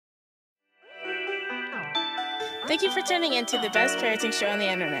Thank you for tuning in to the best parenting show on the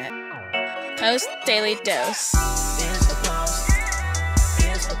internet, Post Daily Dose. Here's the post.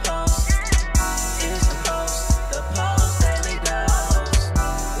 Here's the post. Here's the post. The Post Daily Dose.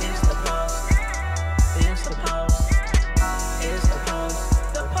 Here's the post. Here's the post. Here's the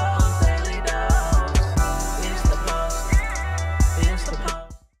post. The Post Daily Dose. Here's the post. Here's the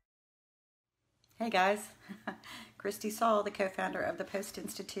post. Hey guys, Kristi, Saul, the co-founder of the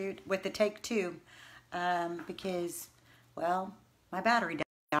Post+Institute, with the take two, because, well, my battery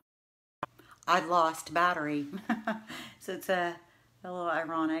died. I lost battery. So it's a little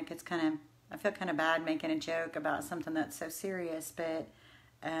ironic. It's I feel kind of bad making a joke about something that's so serious, but,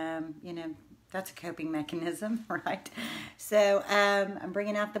 you know, that's a coping mechanism, right? So I'm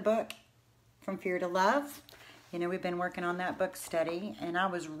bringing out the book, From Fear to Love. You know, we've been working on that book study, and I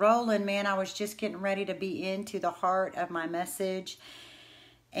was rolling, man. I was just getting ready to be into the heart of my message,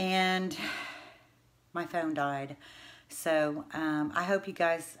 and my phone died. So I hope you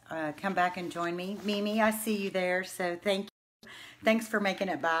guys come back and join me. Mimi, I see you there, so thank you. Thanks for making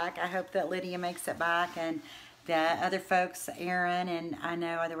it back. I hope that Lydia makes it back, and the other folks, Aaron, and I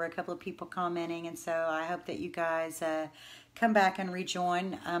know there were a couple of people commenting, and so I hope that you guys come back and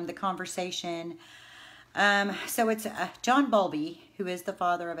rejoin the conversation. So it's John Bowlby, who is the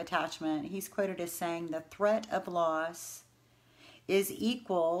father of attachment. He's quoted as saying, "The threat of loss is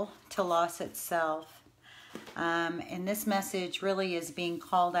equal to loss itself." And this message really is being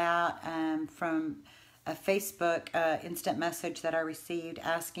called out from a Facebook instant message that I received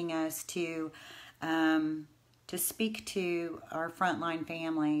asking us to speak to our frontline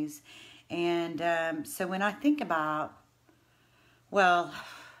families. And so when I think about,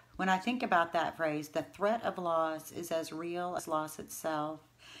 when I think about that phrase, the threat of loss is as real as loss itself,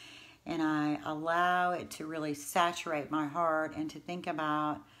 and I allow it to really saturate my heart and to think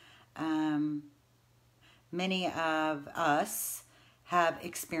about many of us have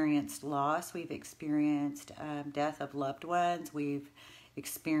experienced loss. We've experienced death of loved ones. We've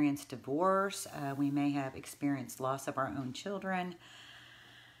experienced divorce. We may have experienced loss of our own children.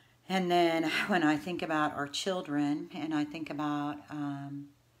 And then when I think about our children, and I think about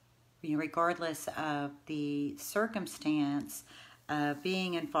regardless of the circumstance of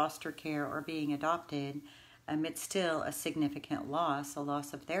being in foster care or being adopted, it's still a significant loss, a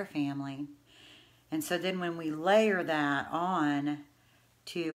loss of their family. And so then when we layer that on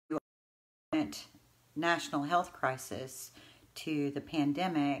to the national health crisis, to the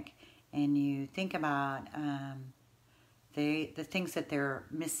pandemic, and you think about the things that they're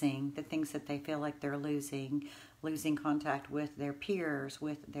missing, the things that they feel like they're losing contact with their peers,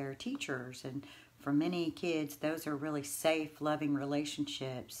 with their teachers. And for many kids, those are really safe, loving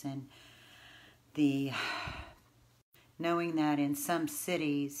relationships. And the knowing that in some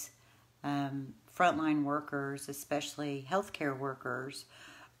cities, frontline workers, especially healthcare workers,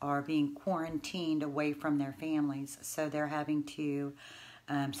 are being quarantined away from their families. So they're having to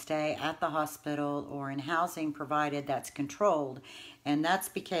stay at the hospital or in housing provided that's controlled. And that's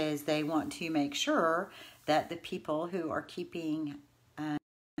because they want to make sure that the people who are keeping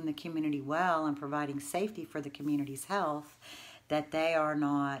the community well and providing safety for the community's health, that they are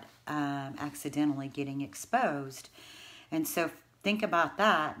not accidentally getting exposed. And so think about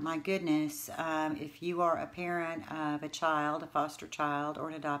that. My goodness, if you are a parent of a child, a foster child, or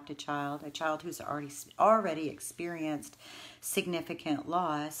an adopted child, a child who's already experienced significant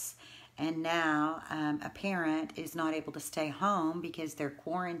loss, and now a parent is not able to stay home because they're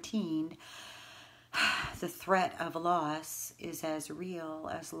quarantined, the threat of loss is as real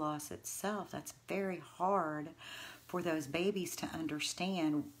as loss itself. That's very hard for those babies to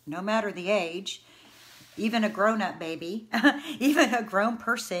understand, no matter the age. Even a grown-up baby, even a grown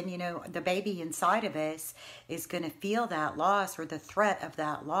person, you know, the baby inside of us is going to feel that loss or the threat of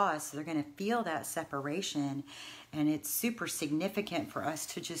that loss. They're going to feel that separation, and it's super significant for us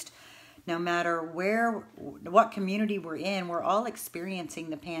to just, no matter what community we're in, we're all experiencing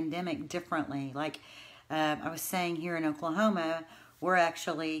the pandemic differently. Like I was saying, here in Oklahoma, we're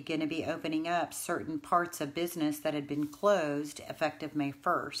actually going to be opening up certain parts of business that had been closed effective May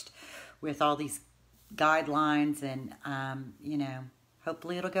 1st with all these guidelines, and you know,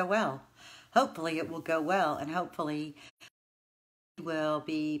 hopefully it'll go well. Hopefully it will go well, and hopefully will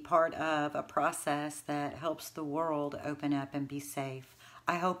be part of a process that helps the world open up and be safe.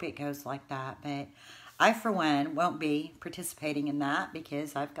 I hope it goes like that, but I, for one, won't be participating in that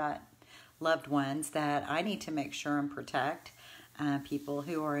because I've got loved ones that I need to make sure and protect, people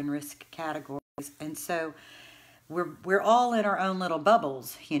who are in risk categories. And so we're all in our own little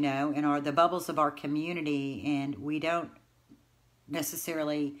bubbles, you know, in the bubbles of our community, and we don't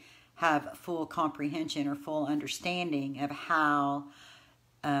necessarily have full comprehension or full understanding of how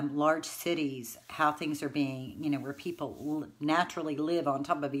large cities, how things are being, where people naturally live on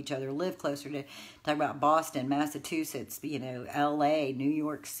top of each other, live closer to, talk about Boston, Massachusetts, LA, New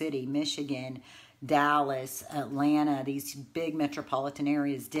York City, Michigan, Dallas, Atlanta, these big metropolitan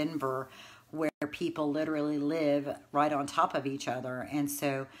areas, Denver, where people literally live right on top of each other. And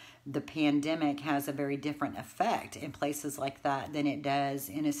so the pandemic has a very different effect in places like that than it does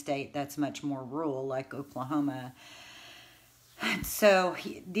in a state that's much more rural, like Oklahoma. So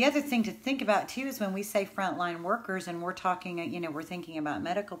the other thing to think about too is when we say frontline workers, and we're talking, we're thinking about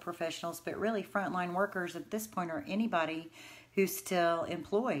medical professionals, but really frontline workers at this point are anybody who's still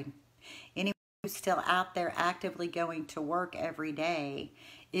employed. Anybody who's still out there actively going to work every day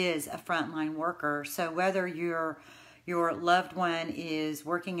is a frontline worker. So whether your loved one is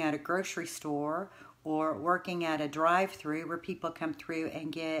working at a grocery store or working at a drive-through where people come through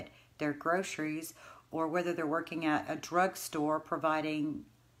and get their groceries, or whether they're working at a drugstore providing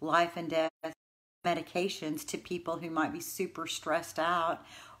life and death medications to people who might be super stressed out,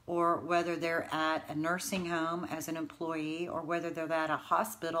 or whether they're at a nursing home as an employee, or whether they're at a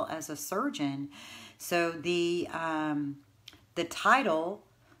hospital as a surgeon. So the title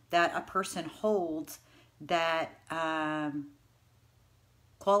that a person holds that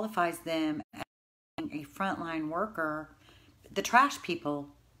qualifies them as a frontline worker, the trash people.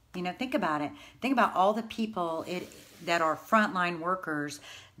 Think about it. Think about all the people that are frontline workers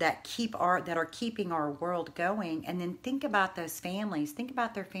that are keeping our world going, and then think about those families. Think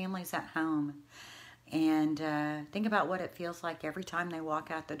about their families at home, and think about what it feels like every time they walk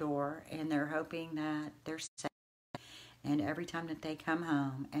out the door, and they're hoping that they're safe. And every time that they come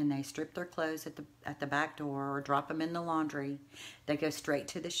home and they strip their clothes at the back door or drop them in the laundry, they go straight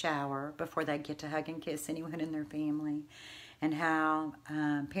to the shower before they get to hug and kiss anyone in their family. And how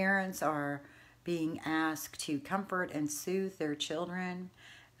parents are being asked to comfort and soothe their children.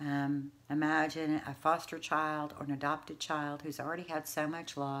 Imagine a foster child or an adopted child who's already had so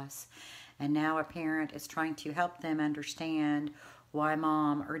much loss, and now a parent is trying to help them understand why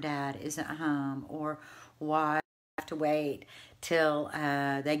mom or dad isn't home, or why they have to wait till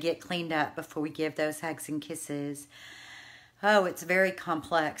they get cleaned up before we give those hugs and kisses. Oh, it's very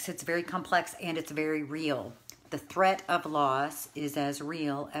complex. It's very complex, and it's very real. The threat of loss is as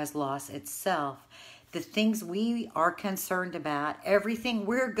real as loss itself. The things we are concerned about, everything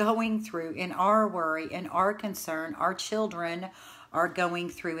we're going through in our worry and our concern, our children are going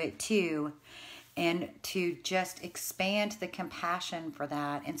through it too. And to just expand the compassion for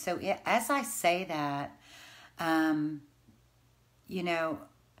that. And so as I say that,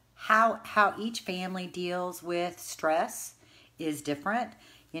 how each family deals with stress is different.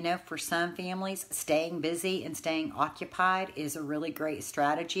 For some families, staying busy and staying occupied is a really great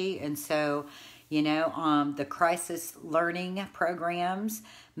strategy. And so, the crisis learning programs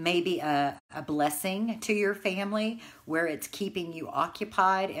may be a blessing to your family where it's keeping you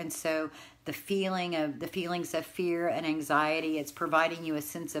occupied. And so the feelings of fear and anxiety, it's providing you a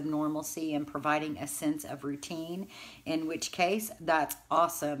sense of normalcy and providing a sense of routine, in which case that's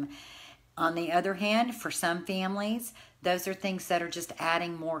awesome. On the other hand, for some families, those are things that are just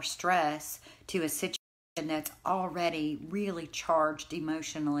adding more stress to a situation that's already really charged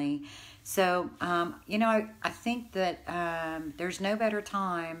emotionally. So, I think that there's no better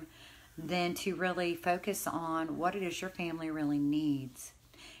time than to really focus on what it is your family really needs.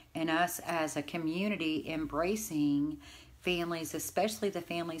 And us as a community embracing families, especially the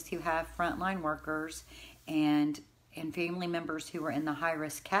families who have frontline workers and family members who are in the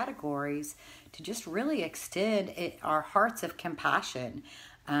high-risk categories, to just really extend our hearts of compassion.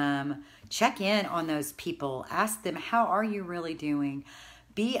 Check in on those people. Ask them, how are you really doing?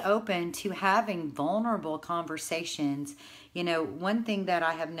 Be open to having vulnerable conversations. One thing that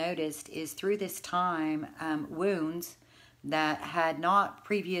I have noticed is through this time, wounds that had not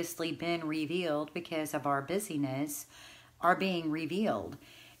previously been revealed because of our busyness are being revealed.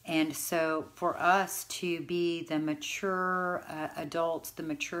 And so for us to be the mature adults, the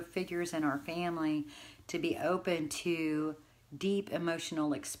mature figures in our family, to be open to deep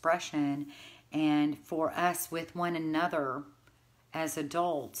emotional expression, and for us with one another as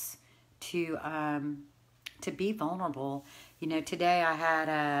adults to be vulnerable. Today I had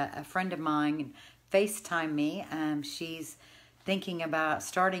a friend of mine FaceTime me. She's thinking about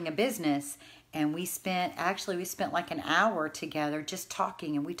starting a business. And we spent like an hour together just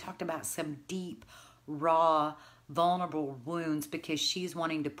talking, and we talked about some deep, raw, vulnerable wounds, because she's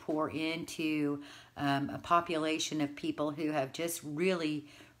wanting to pour into a population of people who have just really,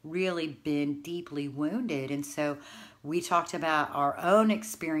 really been deeply wounded. And so we talked about our own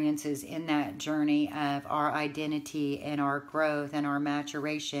experiences in that journey of our identity and our growth and our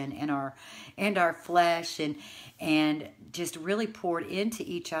maturation and our flesh, and just really poured into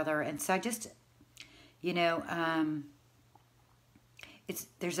each other. And so I just,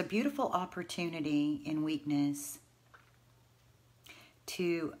 there's a beautiful opportunity in weakness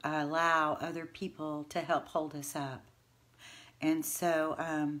to allow other people to help hold us up. And so,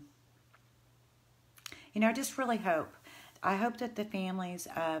 I just really I hope that the families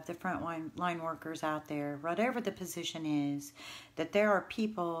of the frontline workers out there, whatever the position is, that there are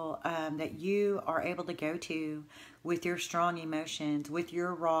people that you are able to go to with your strong emotions, with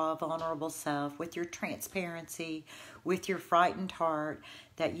your raw, vulnerable self, with your transparency, with your frightened heart,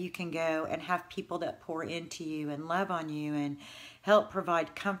 that you can go and have people that pour into you and love on you and help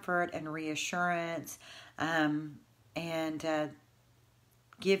provide comfort and reassurance, and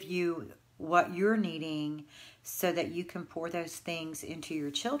give you what you're needing so that you can pour those things into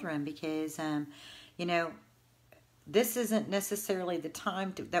your children. Because, this isn't necessarily the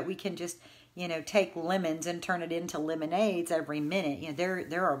time that we can just, take lemons and turn it into lemonades every minute.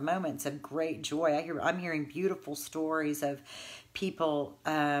 There are moments of great joy. I'm hearing beautiful stories of people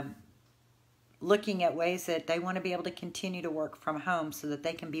looking at ways that they want to be able to continue to work from home so that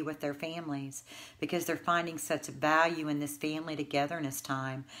they can be with their families, because they're finding such value in this family togetherness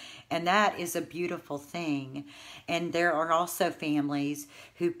time. And that is a beautiful thing. And there are also families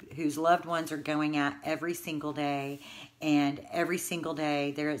whose loved ones are going out every single day, and every single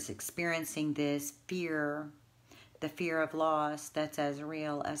day they're experiencing this fear, the fear of loss that's as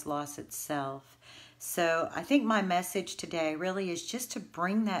real as loss itself. So I think my message today really is just to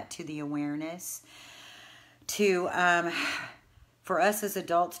bring that to the awareness, to for us as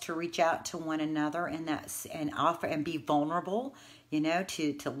adults to reach out to one another and offer and be vulnerable,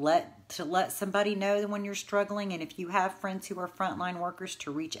 to let somebody know that when you're struggling. And if you have friends who are frontline workers, to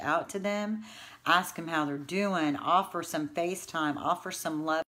reach out to them, ask them how they're doing, offer some FaceTime, offer some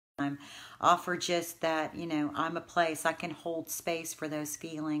love time, offer just that, I'm a place, I can hold space for those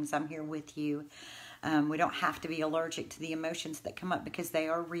feelings, I'm here with you. We don't have to be allergic to the emotions that come up, because they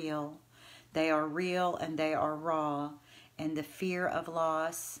are real. They are real and they are raw. And the fear of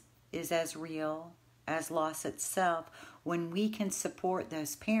loss is as real as loss itself. When we can support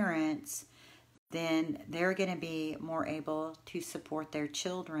those parents, then they're going to be more able to support their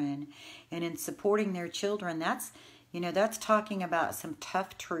children. And in supporting their children, that's talking about some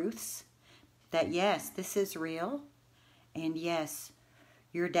tough truths, that yes, this is real. And yes,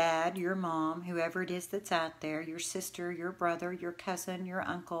 your dad, your mom, whoever it is that's out there, your sister, your brother, your cousin, your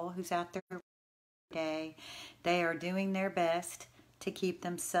uncle who's out there every day, they are doing their best to keep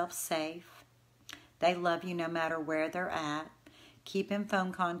themselves safe. They love you no matter where they're at. Keep in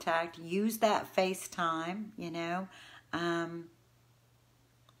phone contact. Use that FaceTime,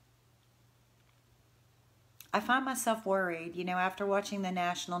 I find myself worried, after watching the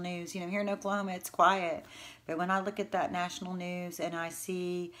national news. Here in Oklahoma, it's quiet. But when I look at that national news and I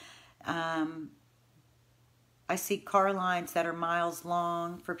see car lines that are miles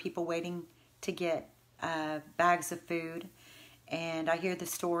long for people waiting to get bags of food. And I hear the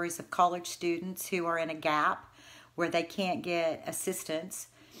stories of college students who are in a gap where they can't get assistance,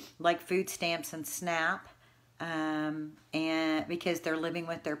 like food stamps and SNAP, and because they're living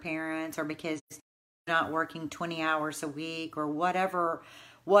with their parents, or because not working 20 hours a week, or whatever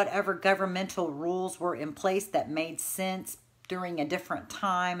governmental rules were in place that made sense during a different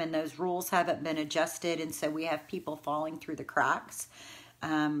time, and those rules haven't been adjusted. And so we have people falling through the cracks,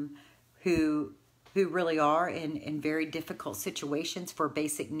 who really are in very difficult situations for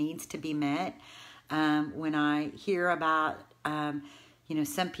basic needs to be met. When I hear about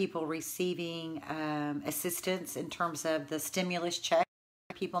some people receiving assistance in terms of the stimulus check,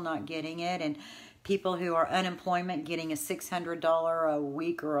 people not getting it, and people who are unemployment getting a $600 a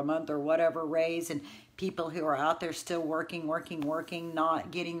week or a month or whatever raise, and people who are out there still working,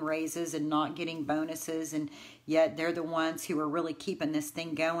 not getting raises and not getting bonuses, and yet they're the ones who are really keeping this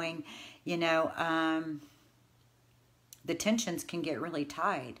thing going. The tensions can get really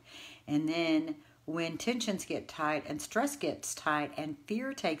tight. And then when tensions get tight and stress gets tight and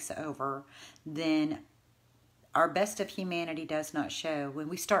fear takes over, then our best of humanity does not show. When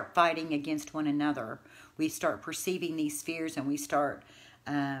we start fighting against one another, we start perceiving these fears, and we start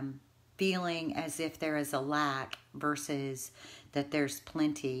feeling as if there is a lack versus that there's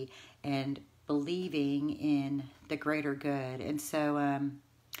plenty, and believing in the greater good. And so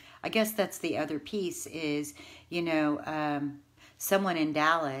I guess that's the other piece is, someone in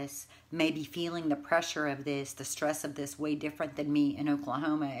Dallas maybe feeling the pressure of this, the stress of this way different than me in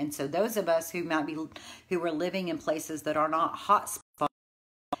Oklahoma. And so those of us who are living in places that are not hot spots,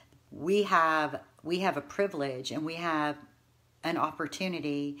 we have a privilege and we have an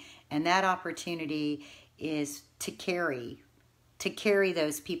opportunity, and that opportunity is to carry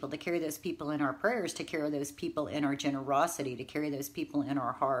those people in our prayers, to carry those people in our generosity, to carry those people in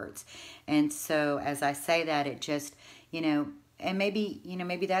our hearts. And so as I say that, it just, and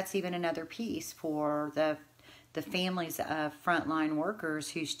maybe that's even another piece for the families of frontline workers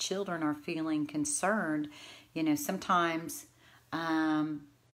whose children are feeling concerned. Sometimes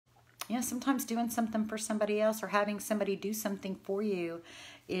sometimes doing something for somebody else or having somebody do something for you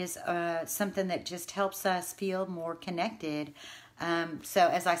is something that just helps us feel more connected. So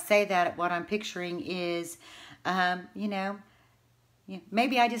as I say that, what I'm picturing is,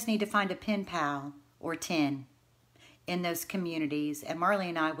 maybe I just need to find a pen pal or 10 in those communities, and Marley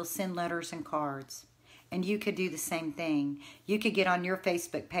and I will send letters and cards. And you could do the same thing. You could get on your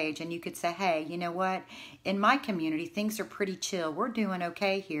Facebook page and you could say, hey, you know what? In my community, things are pretty chill. We're doing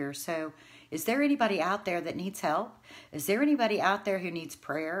okay here. So is there anybody out there that needs help? Is there anybody out there who needs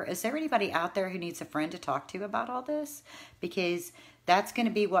prayer? Is there anybody out there who needs a friend to talk to about all this? Because that's going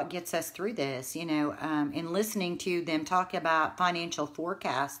to be what gets us through this, in listening to them talk about financial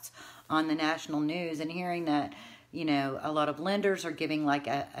forecasts on the national news and hearing that, a lot of lenders are giving like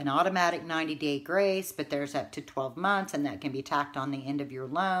an automatic 90-day grace, but there's up to 12 months, and that can be tacked on the end of your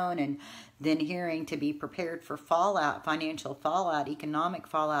loan. And then hearing to be prepared for fallout, financial fallout, economic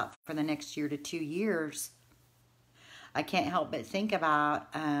fallout for the next year to 2 years. I can't help but think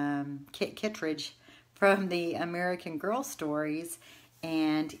about Kit Kittredge from the American Girl Stories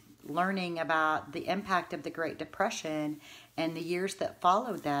and learning about the impact of the Great Depression and the years that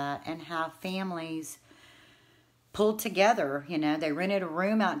followed that, and how families pulled together. They rented a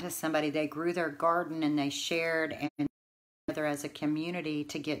room out to somebody, they grew their garden, and they shared and together as a community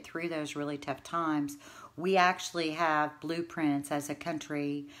to get through those really tough times. We actually have blueprints as a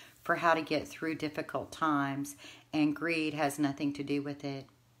country for how to get through difficult times, and greed has nothing to do with it.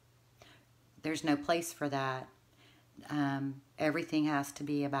 There's no place for that. Everything has to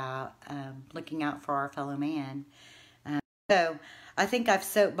be about looking out for our fellow man. So I think I've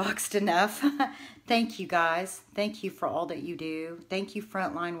soapboxed enough. Thank you, guys. Thank you for all that you do. Thank you,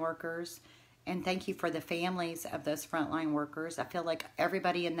 frontline workers. And thank you for the families of those frontline workers. I feel like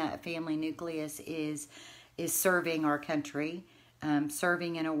everybody in that family nucleus is serving our country,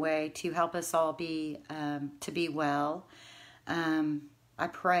 serving in a way to help us all be well. I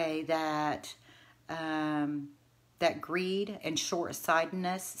pray that that greed and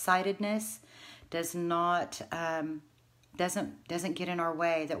short-sightedness doesn't get in our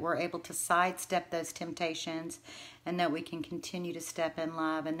way, that we're able to sidestep those temptations, and that we can continue to step in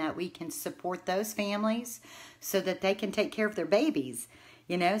love, and that we can support those families so that they can take care of their babies.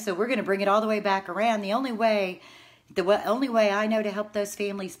 So we're going to bring it all the way back around. The only way I know to help those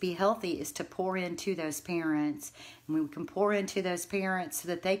families be healthy is to pour into those parents. And we can pour into those parents so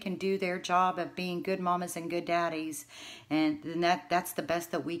that they can do their job of being good mamas and good daddies. And then that's the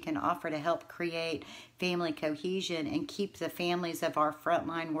best that we can offer to help create family cohesion and keep the families of our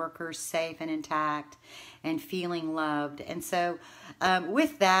frontline workers safe and intact and feeling loved. And so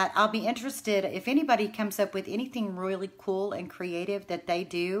with that, I'll be interested if anybody comes up with anything really cool and creative that they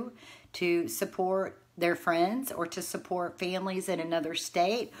do to support their friends or to support families in another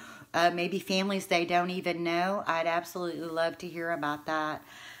state, maybe families they don't even know. I'd absolutely love to hear about that.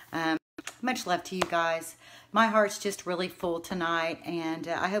 Much love to you guys. My heart's just really full tonight, and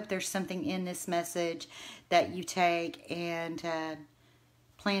I hope there's something in this message that you take and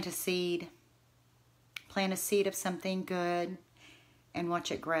plant a seed of something good and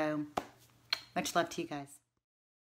watch it grow. Much love to you guys.